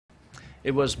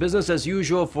It was business as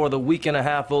usual for the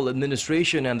week-and-a-half-old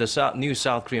administration and the new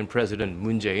South Korean President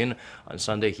Moon Jae-in. On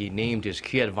Sunday, he named his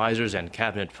key advisors and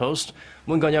cabinet posts.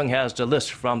 Connyoung has the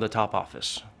list from the top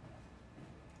office.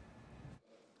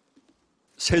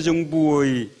 새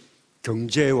정부의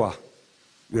경제와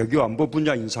외교 안보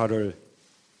분야 인사를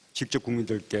직접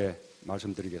국민들께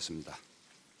말씀드리겠습니다.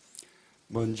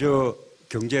 먼저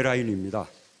경제 라인입니다.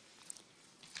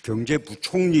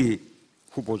 경제부총리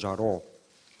후보자로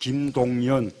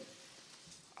김동연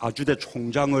아주대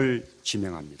총장을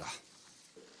지명합니다.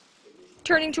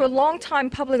 Turning to a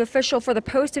long-time public official for the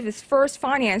post of his first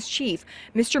finance chief,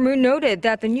 Mr. Moon noted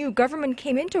that the new government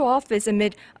came into office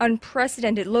amid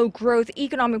unprecedented low-growth,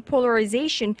 economic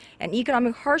polarization, and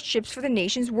economic hardships for the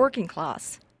nation's working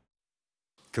class.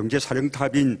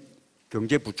 경제사령탑인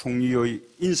경제부총리의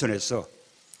인선에서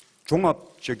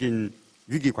종합적인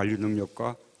위기관리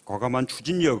능력과 과감한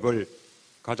추진력을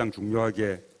가장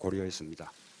중요하게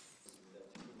고려했습니다.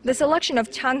 The selection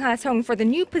of Chang Ha-seong for the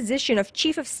new position of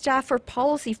Chief of Staff for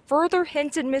Policy further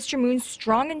hints at Mr. Moon's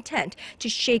strong intent to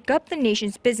shake up the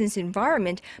nation's business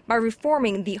environment by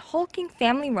reforming the hulking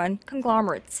family-run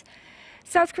conglomerates.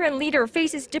 South Korean leader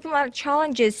faces diplomatic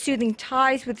challenges soothing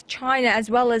ties with China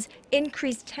as well as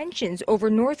increased tensions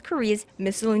over North Korea's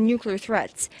missile and nuclear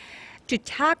threats. To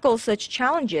tackle such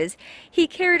challenges, he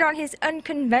carried on his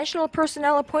unconventional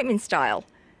personnel appointment style.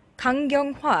 Kang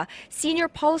Kyung-hwa, senior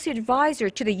policy advisor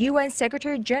to the UN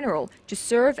Secretary General, to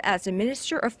serve as the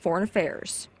Minister of Foreign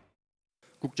Affairs.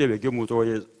 국제 외교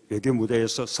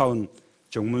무대에서 쌓은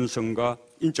전문성과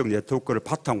인적 네트워크를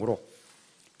바탕으로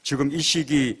지금 이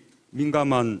시기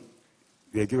민감한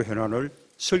외교 현안을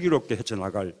슬기롭게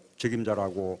헤쳐나갈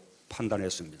책임자라고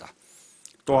판단했습니다.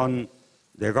 또한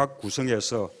내각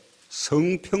구성에서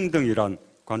성평등이란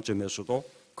관점에서도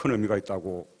큰 의미가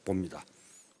있다고 봅니다.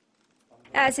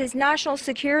 As his national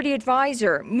security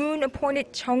advisor, Moon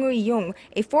appointed Chung Eui-yong,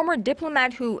 a former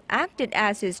diplomat who acted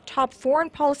as his top foreign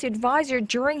policy advisor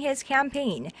during his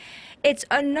campaign. It's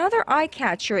another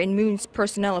eye-catcher in Moon's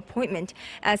personnel appointment,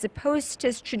 as the post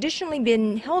has traditionally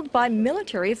been held by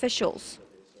military officials.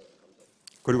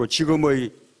 그리고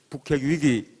지금의 북핵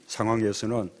위기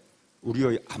상황에서는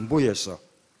우리의 안보에서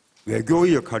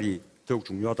외교의 역할이 더욱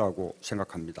중요하다고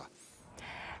생각합니다.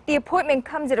 The appointment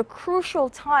comes at a crucial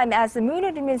time as the Moon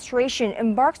administration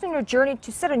embarks on a journey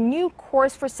to set a new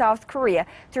course for South Korea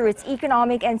through its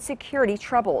economic and security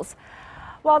troubles.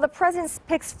 While the president's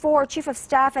picks for chief of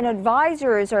staff and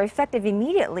advisors are effective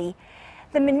immediately,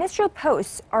 the ministerial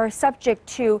posts are subject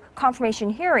to confirmation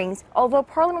hearings, although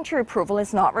parliamentary approval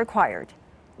is not required.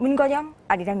 Connyoung,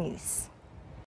 Arirang News.